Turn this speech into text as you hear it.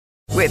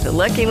With the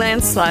Lucky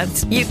Land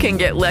Slots, you can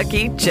get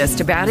lucky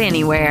just about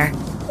anywhere.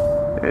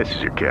 This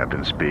is your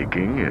captain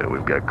speaking.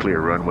 We've got clear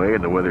runway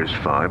and the weather's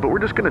fine, but we're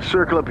just going to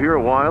circle up here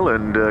a while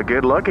and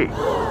get lucky.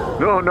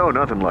 No,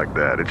 nothing like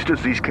that. It's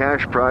just these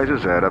cash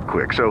prizes add up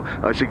quick. So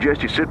I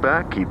suggest you sit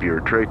back, keep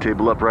your tray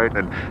table upright,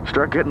 and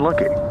start getting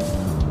lucky.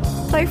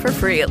 Play for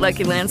free at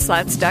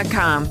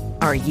LuckyLandSlots.com.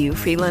 Are you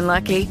feeling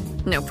lucky?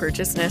 No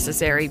purchase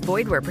necessary.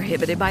 Void where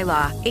prohibited by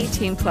law.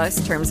 18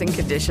 plus terms and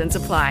conditions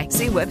apply.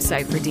 See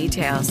website for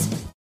details.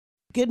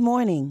 Good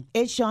morning.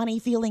 It's Shawnee,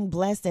 feeling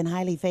blessed and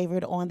highly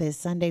favored on this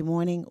Sunday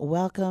morning.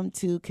 Welcome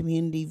to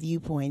Community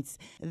Viewpoints.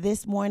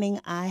 This morning,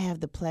 I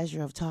have the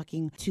pleasure of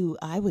talking to,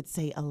 I would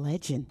say, a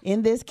legend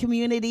in this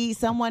community,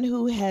 someone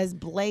who has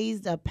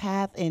blazed a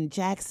path in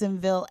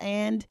Jacksonville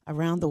and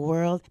around the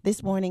world.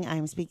 This morning, I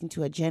am speaking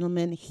to a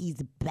gentleman.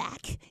 He's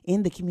back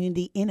in the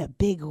community in a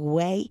big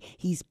way.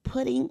 He's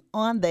putting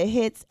on the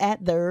hits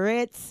at the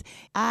Ritz.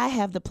 I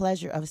have the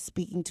pleasure of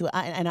speaking to,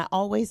 and I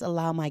always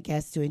allow my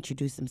guests to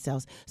introduce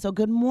themselves. So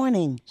good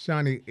morning.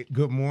 Shawnee,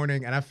 good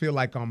morning, and I feel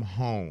like I'm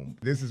home.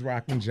 This is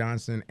Rahman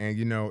Johnson, and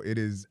it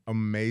is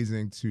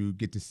amazing to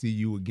get to see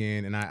you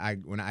again. And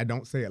I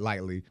don't say it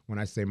lightly when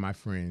I say my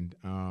friend.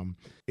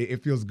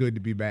 It feels good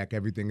to be back.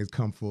 Everything has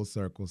come full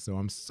circle, so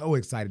I'm so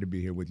excited to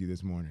be here with you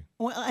this morning.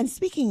 Well, and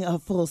speaking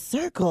of full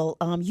circle,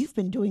 you've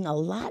been doing a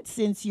lot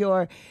since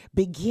your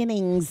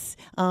beginnings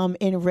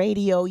in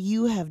radio.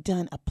 You have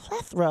done a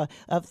plethora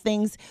of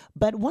things,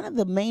 but one of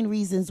the main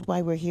reasons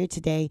why we're here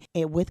today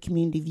with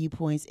Community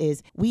Viewpoints is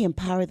we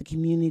empower the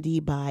community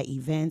by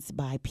events,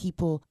 by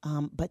people.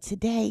 But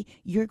today,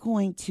 you're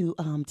going to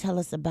tell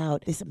us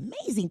about this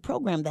amazing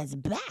program that's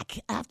back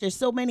after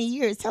so many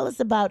years. Tell us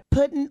about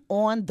Puttin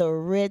on the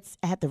Ritz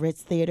at the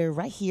Ritz Theatre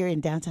right here in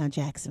downtown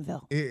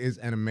Jacksonville. It is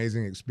an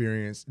amazing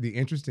experience. The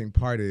interesting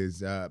part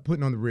is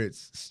Puttin on the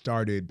Ritz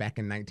started back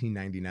in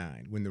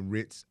 1999 when the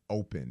Ritz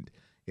opened.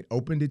 It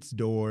opened its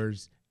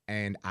doors,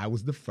 and I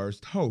was the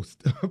first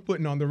host of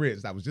Puttin on the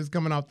Ritz. I was just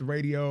coming off the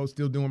radio,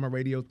 still doing my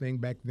radio thing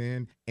back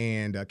then.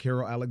 And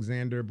Carol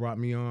Alexander brought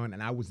me on,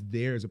 and I was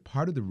there as a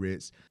part of the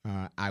Ritz.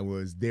 I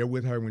was there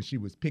with her when she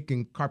was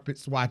picking carpet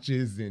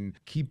swatches and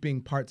keeping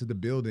parts of the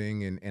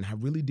building. And I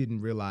really didn't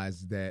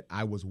realize that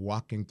I was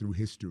walking through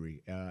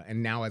history.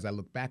 And now as I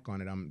look back on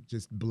it, I'm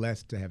just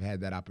blessed to have had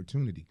that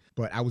opportunity.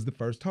 But I was the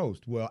first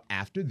host. Well,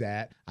 after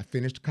that, I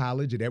finished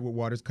college at Edward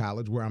Waters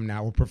College, where I'm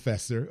now a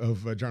professor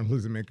of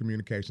journalism and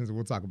communications. And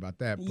we'll talk about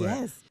that. But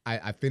yes.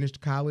 I finished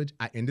college.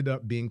 I ended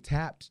up being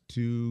tapped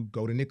to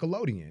go to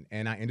Nickelodeon,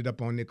 and I ended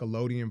up on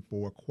Nickelodeon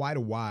for quite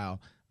a while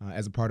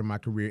as a part of my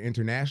career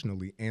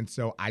internationally. And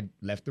so I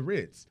left the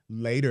Ritz.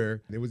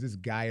 Later, there was this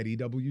guy at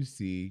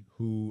EWC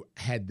who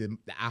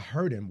I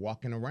heard him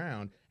walking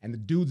around, and the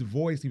dude's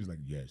voice, he was like,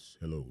 "Yes,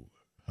 hello,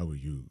 how are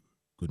you?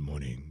 Good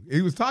morning."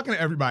 He was talking to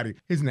everybody.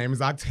 His name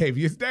is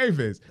Octavius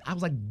Davis. I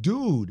was like,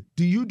 "Dude,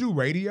 do you do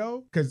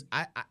radio?" Because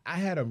I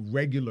had a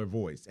regular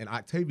voice, and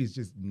Octavius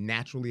just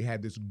naturally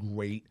had this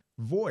great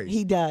voice.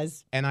 He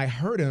does. And I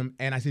heard him,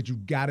 and I said, "You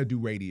got to do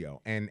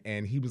radio."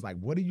 And he was like,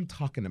 "What are you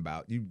talking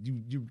about?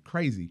 You're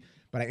crazy."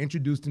 But I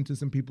introduced him to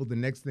some people. The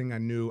next thing I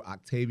knew,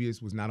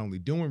 Octavius was not only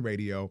doing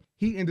radio,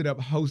 he ended up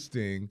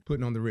hosting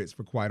Puttin on the Ritz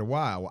for quite a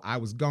while. Well, I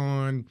was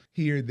gone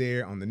here,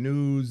 there, on the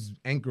news,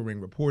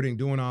 anchoring, reporting,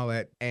 doing all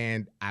that.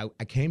 And I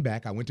came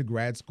back. I went to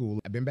grad school.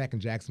 I've been back in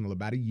Jacksonville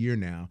about a year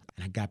now.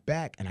 And I got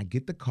back, and I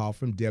get the call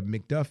from Deb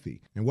McDuffie.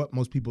 And what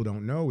most people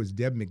don't know is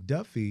Deb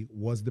McDuffie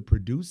was the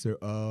producer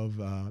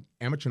of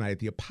Amateur Night at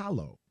the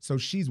Apollo. So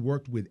she's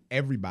worked with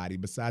everybody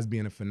besides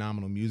being a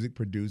phenomenal music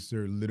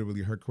producer.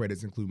 Literally, her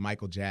credits include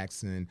Michael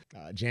Jackson,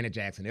 Janet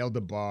Jackson,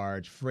 Elder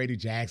Barge, Freddie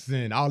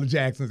Jackson, all the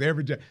Jacksons,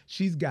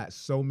 she's got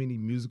so many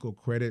musical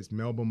credits,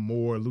 Melba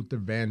Moore, Luther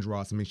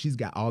Vandross. I mean, she's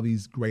got all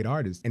these great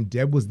artists. And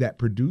Deb was that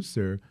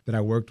producer that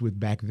I worked with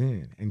back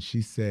then. And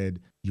she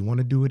said, "You want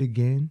to do it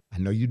again? I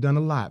know you've done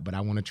a lot, but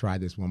I want to try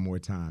this one more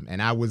time."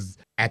 And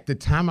at the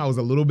time, I was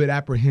a little bit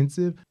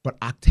apprehensive, but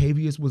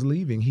Octavius was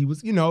leaving. He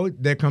was,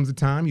 there comes a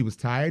time, he was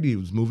tired, he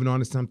was moving on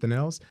to something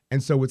else.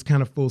 And so it's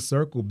kind of full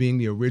circle, being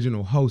the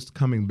original host,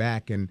 coming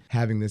back and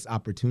having this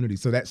opportunity.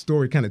 So that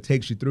story kind of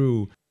takes you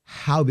through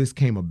how this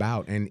came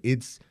about. And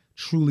it's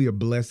truly a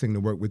blessing to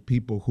work with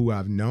people who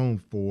I've known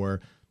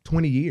for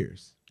 20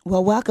 years.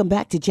 Well, welcome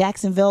back to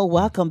Jacksonville.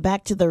 Welcome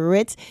back to the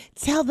Ritz.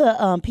 Tell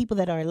the people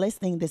that are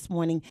listening this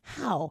morning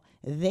how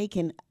they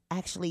can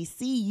actually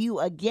see you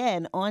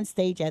again on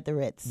stage at the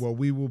Ritz. Well,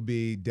 we will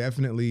be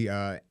definitely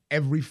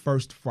every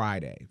first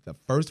Friday, the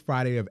first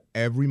Friday of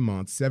every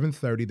month,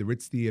 7:30, the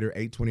Ritz Theatre,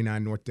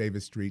 829 North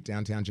Davis Street,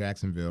 downtown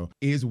Jacksonville,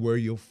 is where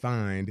you'll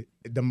find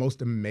the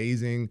most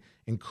amazing,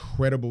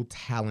 incredible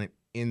talent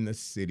in the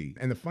city.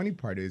 And the funny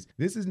part is,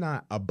 this is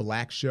not a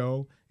black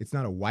show. It's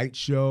not a white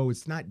show.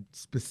 It's not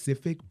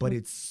specific, but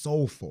it's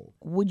soulful.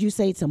 Would you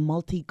say it's a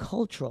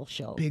multicultural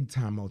show? Big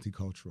time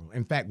multicultural.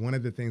 In fact, one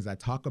of the things I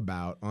talk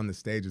about on the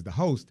stage as the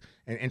host,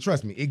 and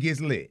trust me, it gets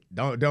lit.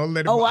 Don't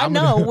let it. Oh, I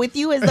know. With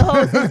you as the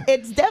host,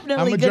 it's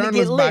definitely going to get lit. I'm a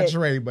journalist by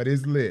trade, but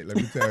it's lit. Let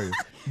me tell you.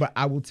 But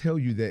I will tell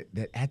you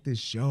that at this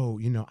show,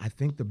 I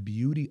think the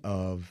beauty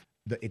of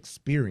the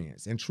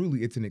experience, and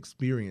truly it's an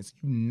experience.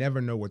 You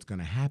never know what's going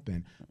to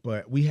happen.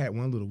 But we had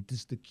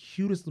just the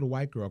cutest little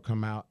white girl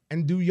come out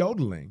and do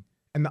yodeling.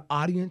 And the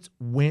audience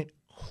went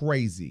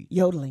crazy.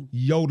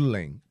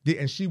 Yodeling.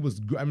 And she was,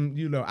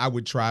 I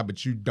would try,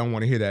 but you don't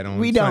want to hear that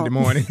on Sunday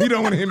morning. You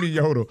don't want to hear me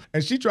yodel.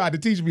 And she tried to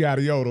teach me how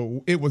to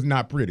yodel. It was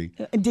not pretty.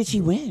 Did she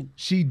win?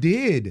 She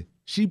did.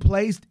 She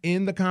placed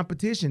in the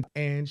competition,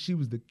 and she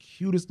was the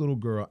cutest little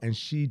girl, and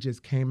she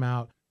just came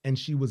out. And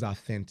she was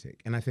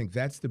authentic. And I think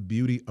that's the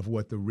beauty of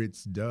what the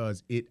Ritz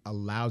does. It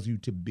allows you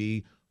to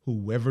be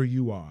whoever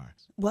you are.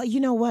 Well, you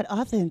know what?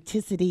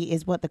 Authenticity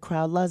is what the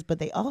crowd loves, but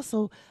they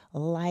also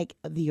like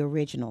the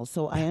original.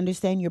 So I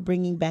understand you're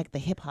bringing back the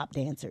hip-hop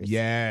dancers.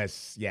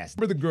 Yes.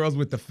 Remember the girls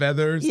with the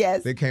feathers?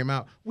 Yes. They came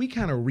out. We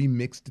kind of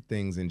remixed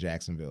things in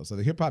Jacksonville. So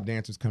the hip-hop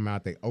dancers come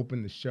out. They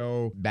opened the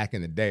show. Back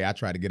in the day, I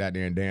tried to get out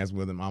there and dance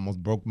with them. I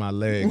almost broke my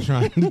leg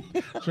trying.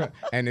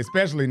 And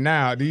especially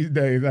now, these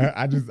days,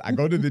 I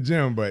go to the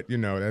gym, but,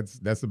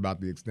 that's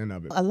about the extent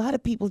of it. A lot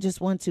of people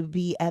just want to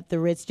be at the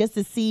Ritz just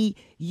to see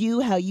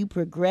how you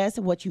progress,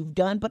 what you've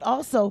done, but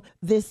also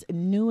this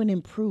new and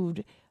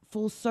improved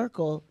full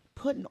circle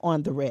Puttin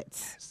on the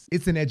Ritz.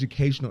 It's an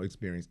educational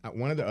experience.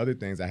 One of the other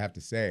things I have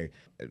to say,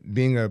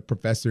 being a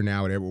professor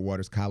now at Edward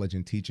Waters College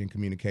and teaching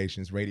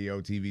communications, radio,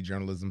 TV,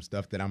 journalism,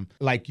 stuff that I'm,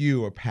 like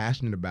you, are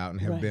passionate about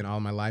and have been all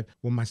my life.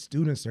 Well, my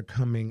students are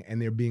coming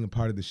and they're being a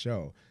part of the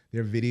show.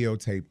 They're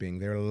videotaping,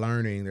 they're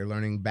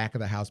learning back of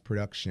the house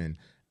production.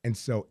 And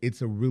so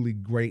it's a really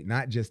great,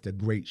 not just a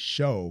great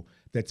show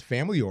that's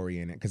family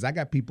oriented, because I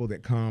got people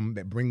that come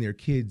that bring their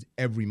kids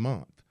every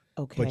month.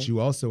 Okay. But you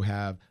also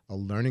have a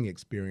learning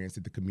experience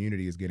that the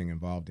community is getting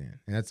involved in.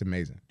 And that's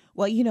amazing.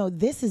 Well,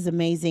 this is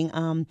amazing.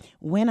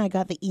 When I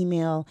got the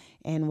email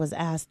and was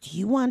asked, do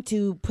you want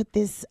to put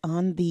this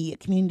on the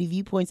Community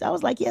Viewpoints? I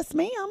was like, yes,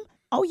 ma'am.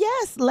 Oh,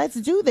 yes, let's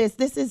do this.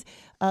 This is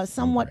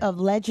somewhat of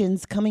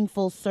legends coming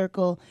full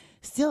circle,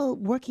 still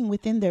working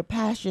within their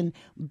passion,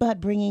 but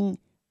bringing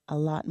a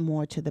lot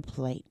more to the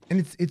plate. And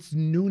it's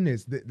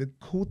newness. The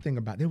cool thing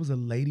about, there was a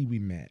lady we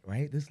met,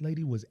 right? This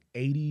lady was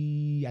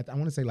 80, I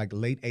want to say like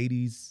late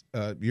 80s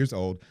years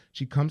old.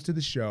 She comes to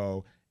the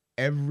show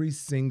every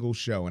single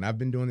show, and I've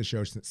been doing the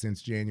show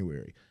since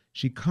January.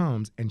 She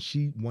comes and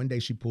one day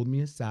she pulled me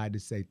aside to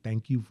say,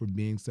 thank you for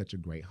being such a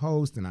great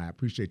host, and I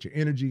appreciate your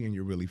energy, and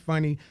you're really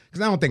funny.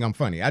 Because I don't think I'm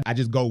funny. I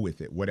just go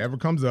with it. Whatever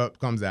comes up,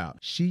 comes out.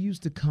 She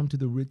used to come to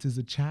the Ritz as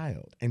a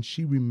child, and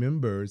she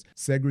remembers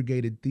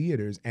segregated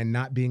theaters and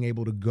not being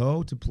able to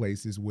go to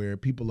places where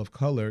people of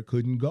color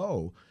couldn't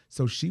go.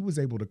 So she was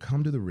able to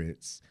come to the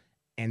Ritz,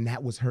 and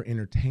that was her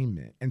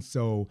entertainment. And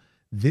so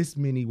this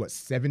many,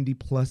 70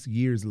 plus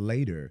years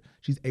later,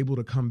 she's able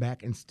to come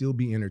back and still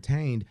be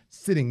entertained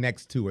sitting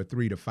next to a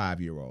 3 to 5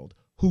 year old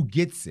who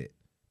gets it.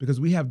 Because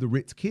we have the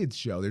Ritz Kids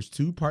show. There's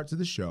two parts of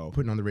the show,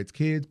 Puttin on the Ritz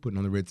Kids, Puttin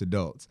on the Ritz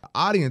Adults. The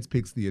audience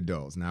picks the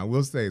adults. Now, I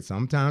will say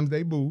sometimes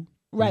they boo.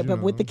 Right,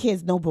 but with the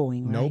kids, no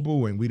booing, right? No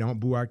booing. We don't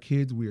boo our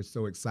kids. We are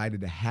so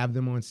excited to have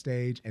them on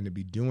stage and to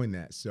be doing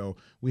that. So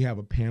we have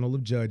a panel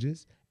of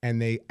judges,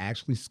 and they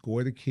actually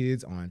score the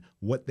kids on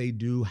what they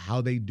do, how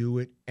they do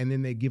it, and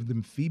then they give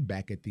them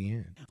feedback at the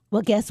end.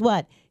 Well, guess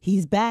what?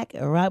 He's back.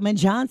 Rahman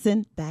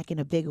Johnson, back in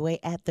a big way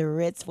at the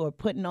Ritz for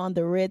Puttin on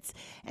the Ritz.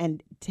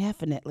 And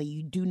definitely,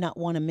 you do not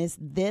want to miss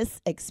this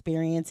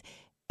experience.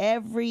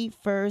 Every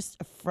first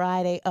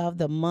Friday of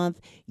the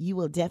month, you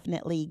will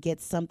definitely get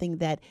something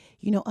that,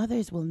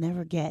 others will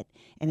never get.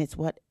 And it's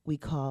what we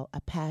call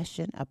a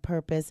passion, a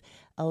purpose,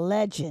 a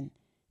legend,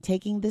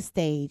 taking the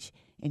stage,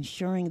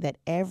 ensuring that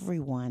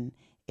everyone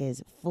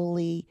is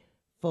fully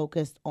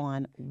focused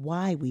on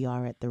why we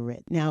are at the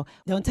Ritz. Now,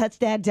 don't touch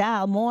that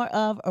dial. More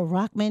of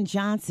Rahman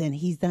Johnson.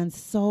 He's done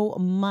so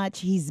much.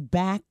 He's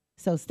back.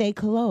 So stay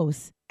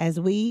close as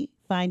we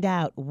find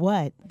out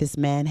what this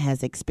man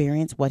has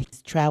experienced, what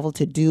he's traveled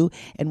to do,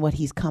 and what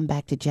he's come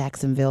back to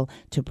Jacksonville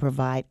to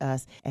provide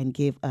us and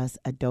give us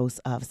a dose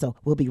of. So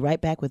we'll be right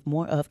back with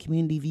more of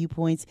Community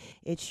Viewpoints.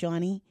 It's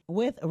Shawnee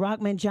with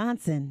Rahman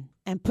Johnson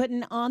and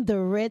Puttin on the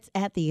Ritz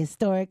at the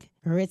historic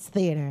Ritz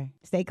Theatre.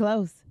 Stay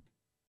close.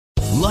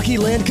 Lucky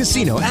Land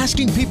Casino,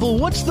 asking people,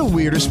 what's the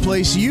weirdest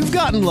place you've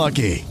gotten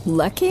lucky?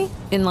 Lucky?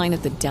 In line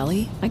at the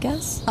deli, I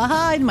guess?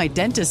 Aha, in my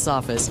dentist's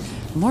office.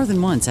 More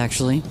than once,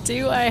 actually.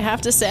 Do I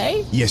have to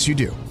say? Yes, you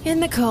do. In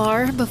the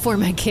car before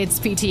my kids'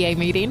 PTA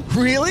meeting.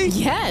 Really?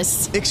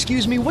 Yes.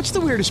 Excuse me, what's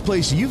the weirdest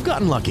place you've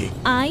gotten lucky?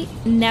 I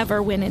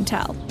never win and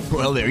tell.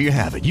 Well, there you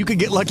have it. You can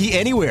get lucky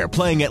anywhere,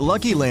 playing at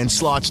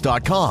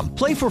LuckyLandSlots.com.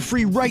 Play for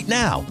free right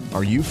now.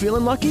 Are you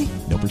feeling lucky?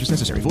 No purchase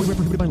necessary. Void where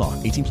prohibited by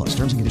law. 18 plus.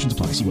 Terms and conditions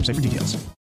apply. See website for details.